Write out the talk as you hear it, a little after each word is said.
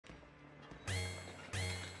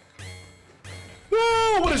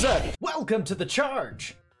Whoa, what is that? Welcome to The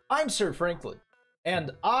Charge. I'm Sir Franklin,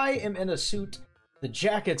 and I am in a suit. The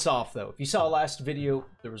jacket's off, though. If you saw last video,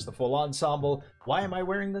 there was the full ensemble. Why am I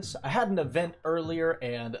wearing this? I had an event earlier,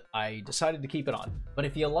 and I decided to keep it on. But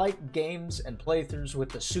if you like games and playthroughs with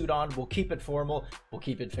the suit on, we'll keep it formal, we'll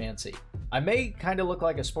keep it fancy. I may kind of look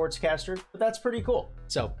like a sportscaster, but that's pretty cool.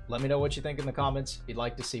 So let me know what you think in the comments if you'd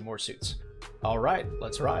like to see more suits. All right,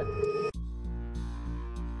 let's ride.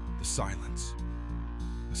 The silence.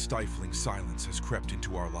 A stifling silence has crept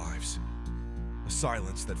into our lives. A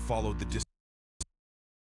silence that followed the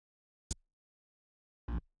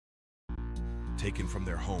taken from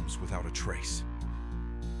their homes without a trace.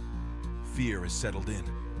 Fear has settled in.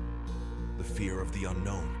 The fear of the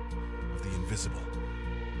unknown, of the invisible.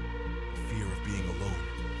 The fear of being alone,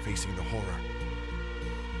 facing the horror.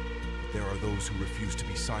 But there are those who refuse to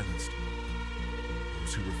be silenced.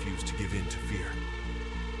 Those who refuse to give in to fear.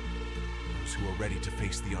 Those who are ready to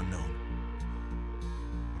face the unknown.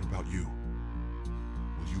 What about you?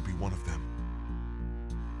 Will you be one of them?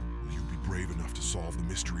 Will you be brave enough to solve the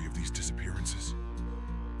mystery of these disappearances?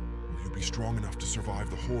 Will you be strong enough to survive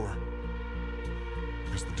the horror?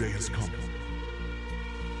 Because the day has come.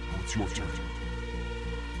 Now it's your turn.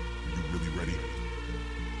 Are you really ready?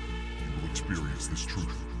 You will experience this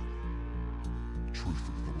truth. The truth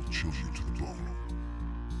that will chill you to the bone.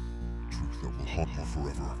 The truth that will haunt you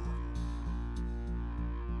forever.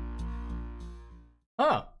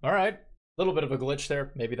 Huh, alright. A little bit of a glitch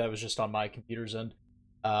there. Maybe that was just on my computer's end.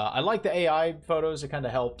 I like the AI photos. It kind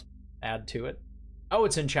of helped add to it. Oh,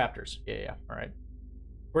 it's in chapters. Yeah, alright.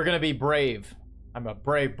 We're gonna be brave. I'm a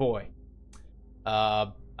brave boy.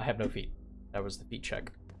 I have no feet. That was the feet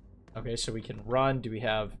check. Okay, so we can run. Do we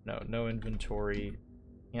have... No inventory.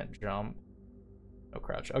 Can't jump. No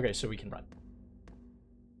crouch. Okay, so we can run.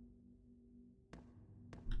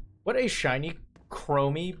 What a shiny,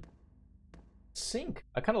 chromy sink.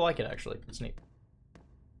 I kind of like it, actually. It's neat.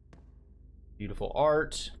 Beautiful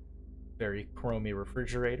art. Very chromy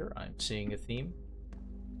refrigerator. I'm seeing a theme.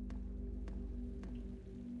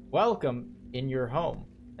 Welcome in your home.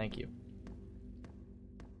 Thank you.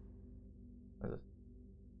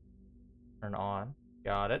 Turn on.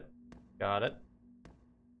 Got it. Got it.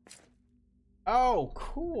 Oh,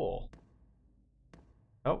 cool.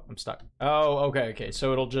 Oh, I'm stuck. Oh, okay.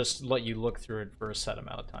 So it'll just let you look through it for a set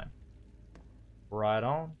amount of time. Right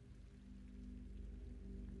on.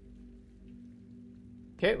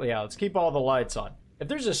 Okay, yeah, let's keep all the lights on. If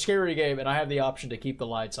there's a scary game and I have the option to keep the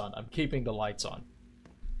lights on, I'm keeping the lights on.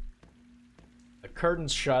 The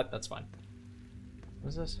curtain's shut, that's fine. What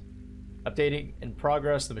is this? Updating in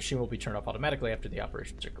progress. The machine will be turned off automatically after the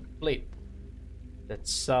operations are complete.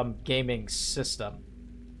 That's some gaming system.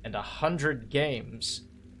 And 100 games.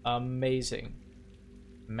 Amazing.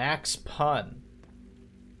 Max pun.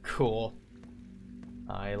 Cool.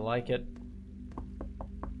 I like it.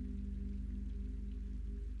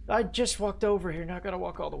 I just walked over here, not gonna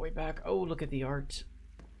walk all the way back. Oh, look at the art.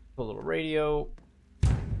 A little radio.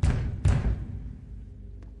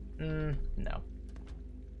 No.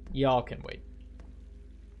 Y'all can wait.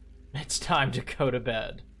 It's time to go to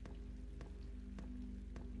bed.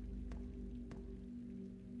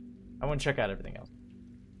 I want to check out everything else.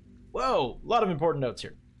 Whoa! A lot of important notes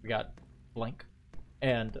here. We got blank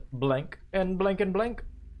and blank and blank and blank.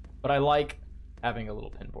 But I like having a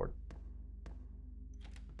little pinboard.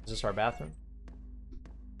 Is this our bathroom?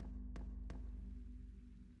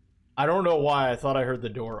 I don't know why I thought I heard the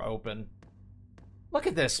door open. Look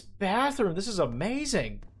at this bathroom. This is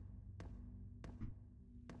amazing.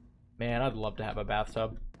 Man, I'd love to have a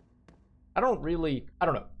bathtub. I don't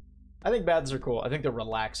know. I think baths are cool. I think they're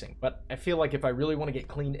relaxing. But I feel like if I really want to get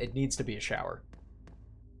clean, it needs to be a shower.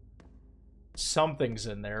 Something's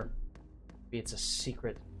in there. Maybe it's a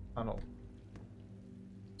secret tunnel.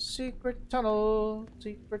 Secret tunnel.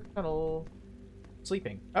 Secret tunnel.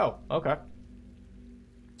 Sleeping. Oh, okay.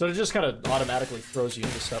 So it just kind of automatically throws you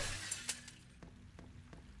into stuff.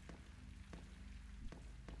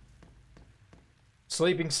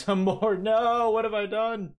 Sleeping some more. No, what have I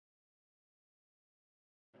done?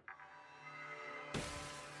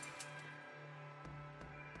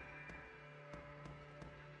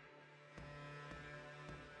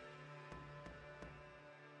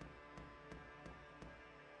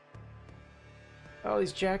 Oh,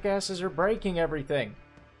 these jackasses are breaking everything.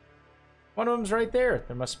 One of them's right there.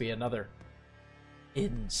 There must be another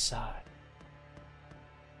inside.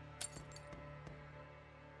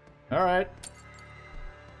 All right.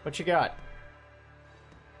 What you got?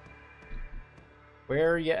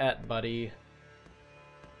 Where are you at, buddy?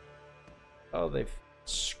 Oh, they've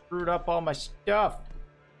screwed up all my stuff.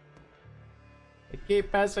 I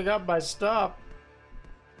keep messing up my stuff.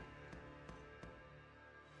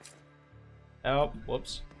 Oh,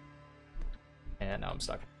 whoops. And now I'm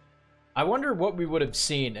stuck. I wonder what we would have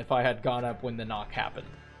seen if I had gone up when the knock happened.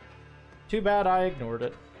 Too bad I ignored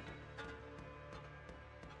it.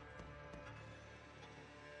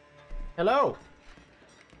 Hello.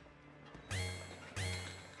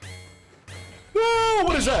 Whoa,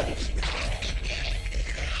 what is that?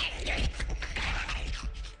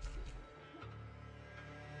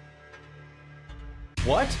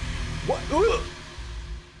 What? What? Ugh.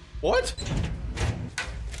 What?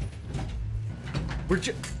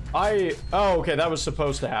 Oh, okay, that was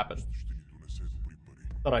supposed to happen.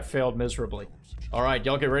 Thought I failed miserably. Alright,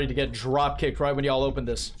 y'all get ready to get drop kicked right when y'all open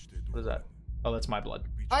this. What is that? Oh, that's my blood.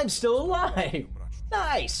 I'm still alive!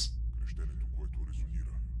 Nice!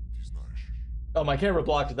 Oh, my camera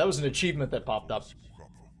blocked it. That was an achievement that popped up.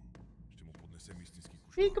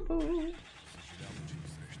 Peekaboo!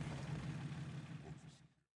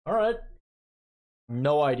 Alright.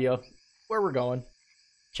 No idea where we're going.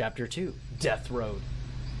 Chapter 2, Death Road.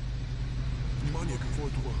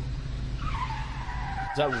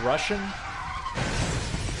 Is that Russian?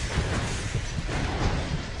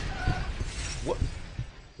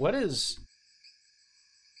 What is...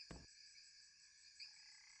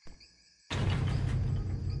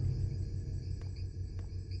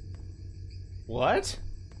 What?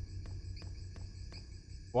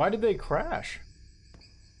 Why did they crash?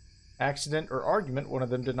 Accident or argument, one of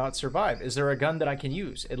them did not survive. Is there a gun that I can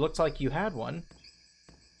use? It looks like you had one.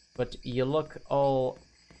 But you look all...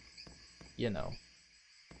 you know...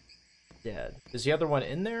 dead. Is the other one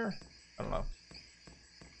in there? I don't know.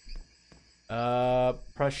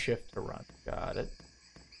 Press shift to run. Got it.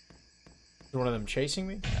 Is one of them chasing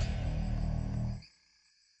me?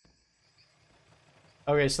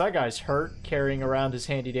 Okay, so that guy's hurt, carrying around his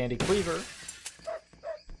handy-dandy cleaver.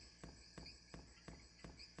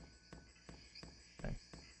 Okay.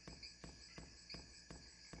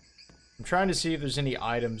 I'm trying to see if there's any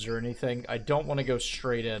items or anything. I don't want to go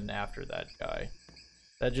straight in after that guy.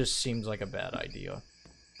 That just seems like a bad idea.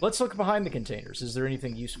 Let's look behind the containers. Is there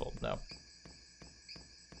anything useful? No.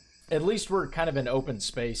 At least we're kind of in open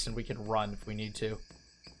space and we can run if we need to.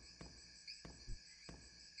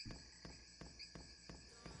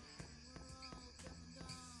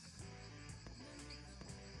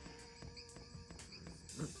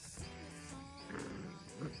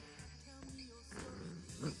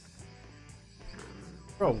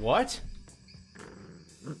 Bro, what?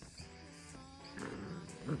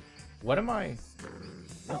 What am I?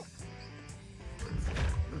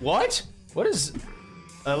 What? What is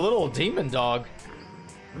a little demon dog?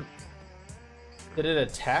 Did it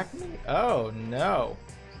attack me? Oh no.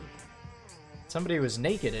 Somebody was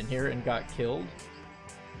naked in here and got killed.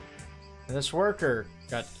 And this worker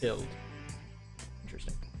got killed.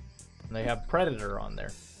 Interesting. And they have Predator on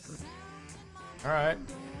there. Alright.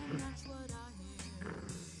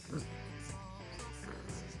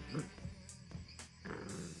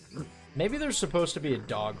 Maybe there's supposed to be a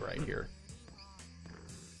dog right here.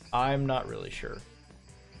 I'm not really sure.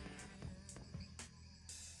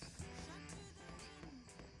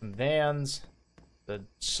 Some vans. The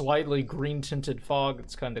slightly green-tinted fog.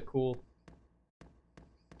 It's kind of cool.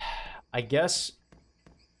 I guess...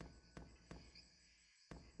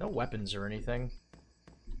 no weapons or anything.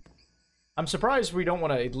 I'm surprised we don't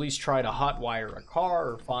want to at least try to hotwire a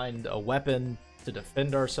car or find a weapon to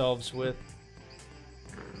defend ourselves with.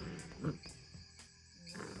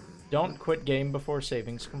 Don't quit game before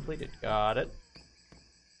savings completed. Got it.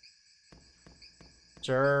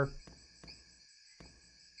 Sir.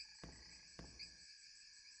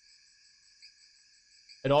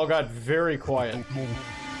 It all got very quiet.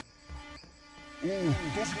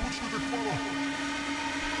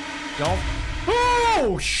 Don't.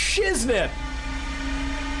 Oh, shiznit!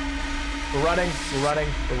 We're running, we're running,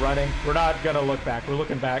 we're running. We're not gonna look back. We're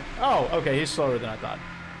looking back. Oh, okay, he's slower than I thought.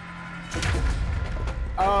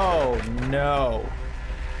 Oh, no.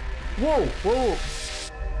 Whoa, whoa.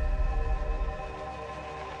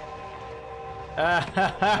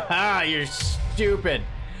 You're stupid.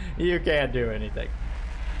 You can't do anything.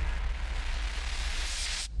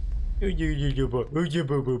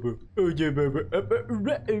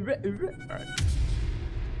 Alright.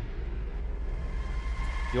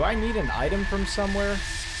 Do I need an item from somewhere?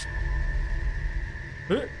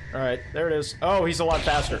 Alright, there it is. Oh, he's a lot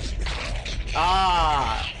faster.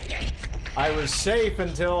 Ah! I was safe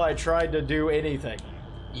until I tried to do anything.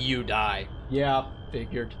 You die. Yeah,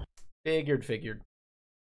 figured. Figured.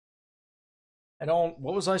 I don't...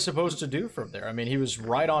 what was I supposed to do from there? I mean, he was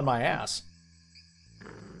right on my ass.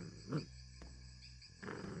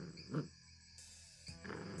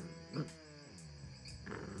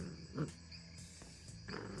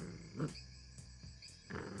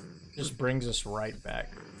 Just brings us right back.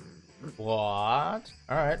 What?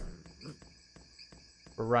 Alright.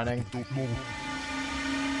 We're running.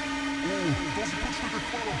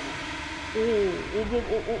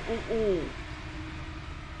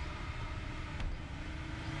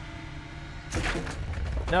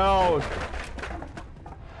 No!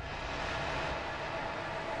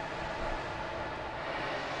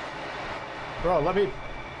 Bro, let me...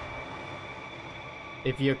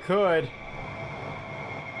 If you could...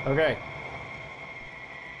 Okay.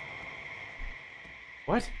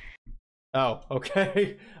 What? Oh,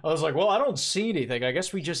 okay. I was like, well, I don't see anything. I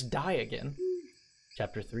guess we just die again.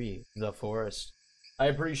 Chapter 3, The Forest. I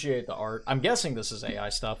appreciate the art. I'm guessing this is AI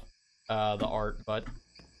stuff, the art, but...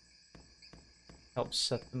 Helps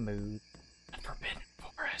set the mood. The Forbidden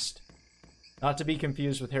Forest. Not to be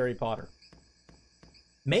confused with Harry Potter.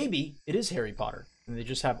 Maybe it is Harry Potter, and they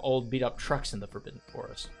just have old beat-up trucks in the Forbidden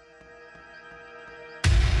Forest.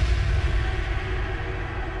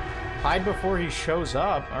 Hide before he shows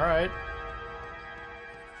up. Alright.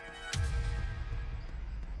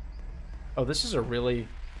 Oh, this is a really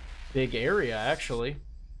big area, actually.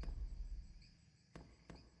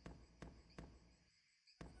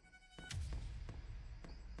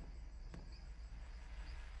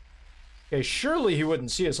 Okay, surely he wouldn't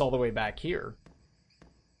see us all the way back here.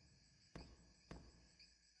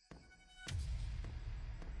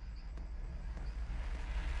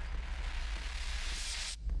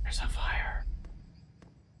 There's a fire.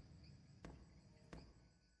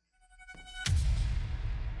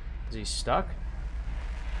 Is he stuck?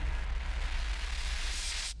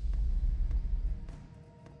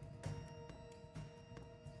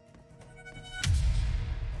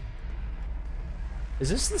 Is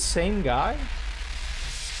this the same guy?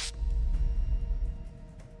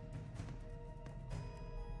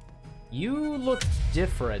 You look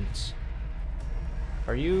different.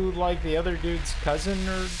 Are you like the other dude's cousin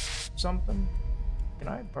or something? Can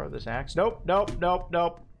I borrow this axe? Nope, nope, nope,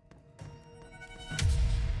 nope.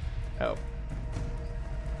 Oh.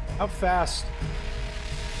 How fast?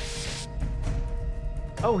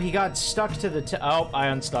 Oh, he got stuck to the oh, I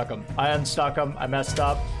unstuck him. I unstuck him. I messed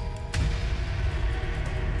up.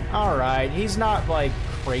 Alright, he's not, like,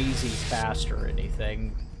 crazy fast or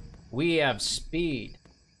anything. We have speed.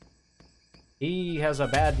 He has a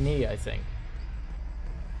bad knee, I think.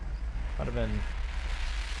 Might have been...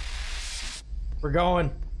 We're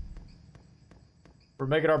going. We're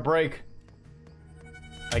making our break.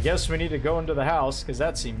 I guess we need to go into the house, because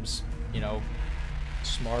that seems, you know,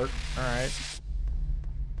 smart. Alright.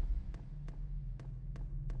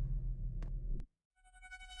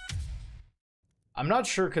 I'm not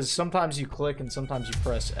sure, because sometimes you click and sometimes you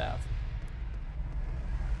press F.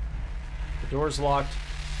 The door's locked.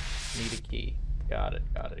 Need a key. Got it,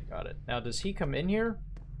 got it, got it. Now, does he come in here?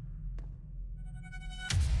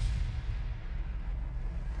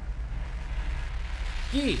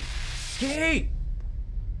 Key! Key!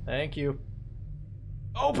 Thank you.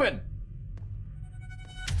 Open!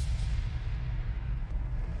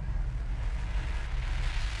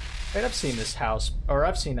 Wait, I've seen this house, or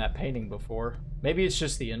I've seen that painting before. Maybe it's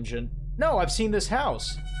just the engine. No, I've seen this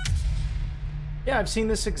house. Yeah, I've seen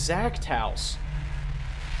this exact house.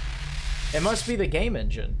 It must be the game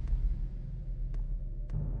engine.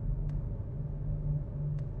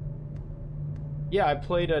 Yeah, I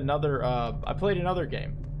played another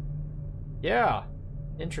game. Yeah,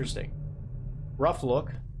 interesting. Rough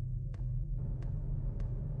look.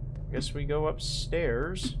 Guess we go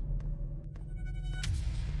upstairs.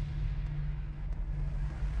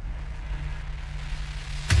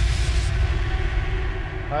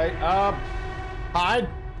 Alright, hide!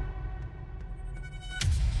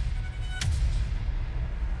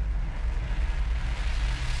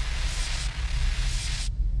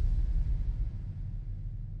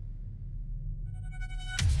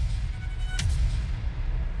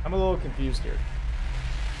 I'm a little confused here.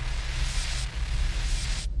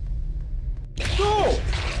 Go!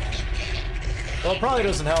 Well, it probably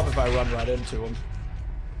doesn't help if I run right into him.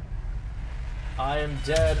 I am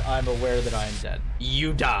dead. I'm aware that I am dead.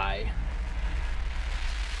 You die.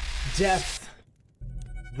 Death.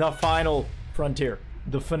 The final frontier.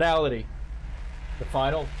 The finality. The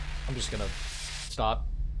final. I'm just gonna stop.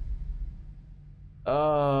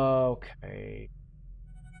 Okay.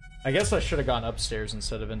 I guess I should have gone upstairs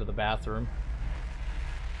instead of into the bathroom.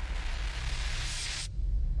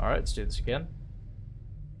 Alright, let's do this again.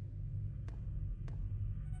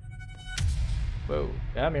 Whoa.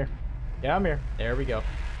 Yeah, I'm here. Yeah, I'm here. There we go.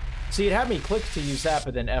 See, it had me click to use that,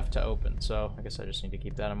 but then F to open, so I guess I just need to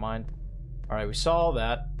keep that in mind. Alright, we saw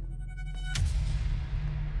that.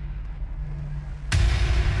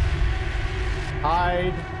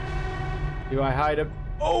 Hide. Do I hide him?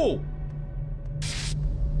 Oh!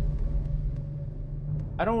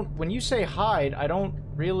 I don't... When you say hide, I don't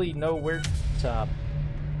really know where to...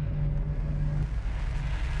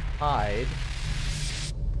 hide.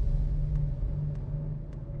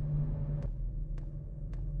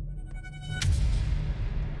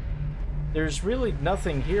 There's really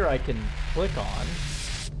nothing here I can click on.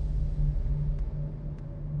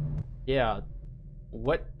 Yeah.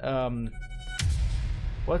 What,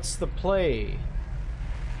 what's the play?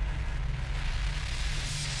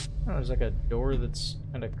 Oh, there's like a door that's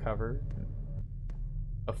kind of covered.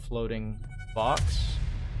 A floating box.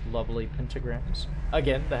 Lovely pentagrams.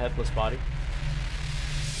 Again, the headless body.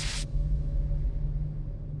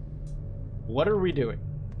 What are we doing?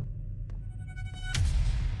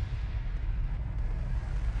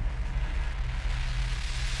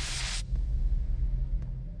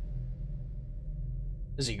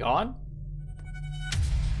 Is he gone?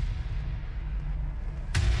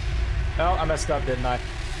 Oh, I messed up, didn't I?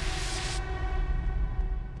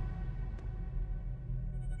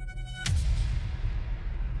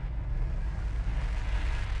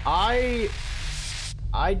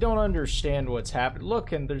 I don't understand what's happened.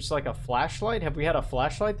 Look, and there's like a flashlight. Have we had a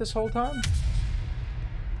flashlight this whole time?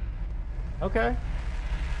 Okay.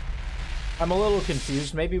 I'm a little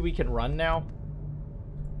confused. Maybe we can run now?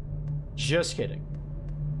 Just kidding.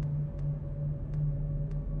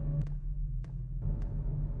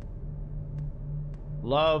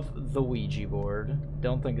 Love the Ouija board.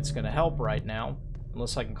 Don't think it's gonna help right now.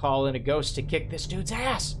 Unless I can call in a ghost to kick this dude's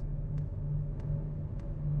ass.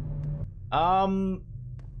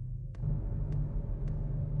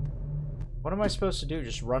 What am I supposed to do?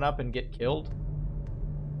 Just run up and get killed?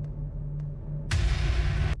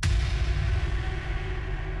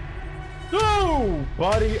 Oh,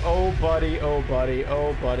 buddy, oh, buddy, oh, buddy,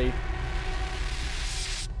 oh, buddy.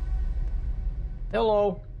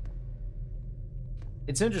 Hello.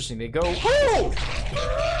 It's interesting, they go... Oh!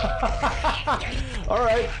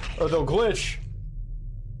 Alright, or they'll glitch.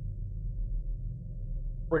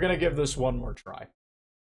 We're gonna give this one more try.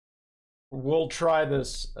 We'll try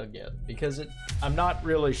this again, because I'm not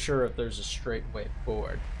really sure if there's a straight way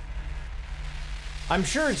forward. I'm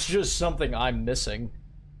sure it's just something I'm missing.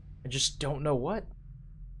 I just don't know what.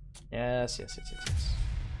 Yes, yes, yes, yes, yes.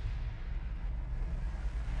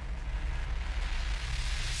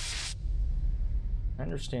 I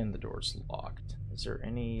understand the door's locked. Is there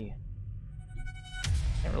any...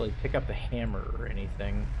 Can't really pick up the hammer or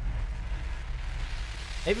anything.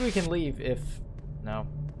 Maybe we can leave if... No.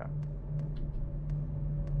 Okay.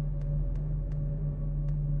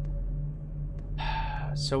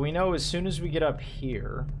 So we know as soon as we get up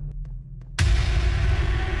here...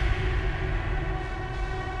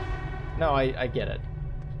 No, I get it.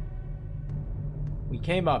 We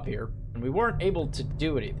came up here, and we weren't able to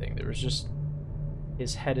do anything. There was just...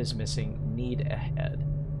 His head is missing. Need a head.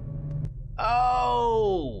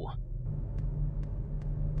 Oh!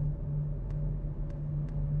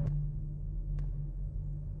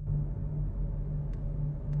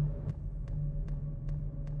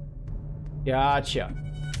 Gotcha.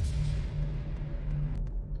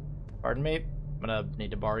 Pardon me. I'm gonna need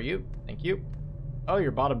to borrow you. Thank you. Oh,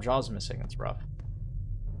 your bottom jaw's missing. That's rough.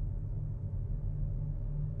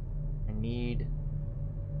 I need...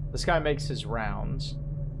 This guy makes his rounds.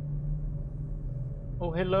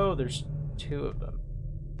 Oh, hello. There's two of them.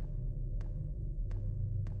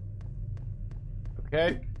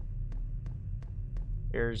 Okay.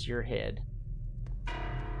 Here's your head.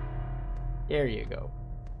 There you go.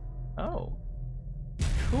 Oh.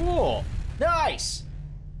 Cool. Nice!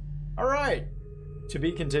 Alright. To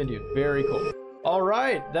be continued. Very cool.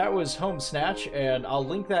 Alright, that was Home Snatch, and I'll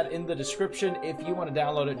link that in the description if you want to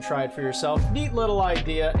download it and try it for yourself. Neat little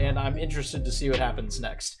idea, and I'm interested to see what happens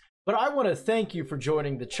next. But I want to thank you for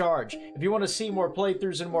joining the charge. If you want to see more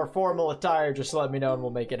playthroughs in more formal attire, just let me know and we'll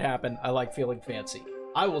make it happen. I like feeling fancy.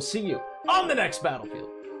 I will see you on the next battlefield.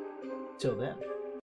 Till then.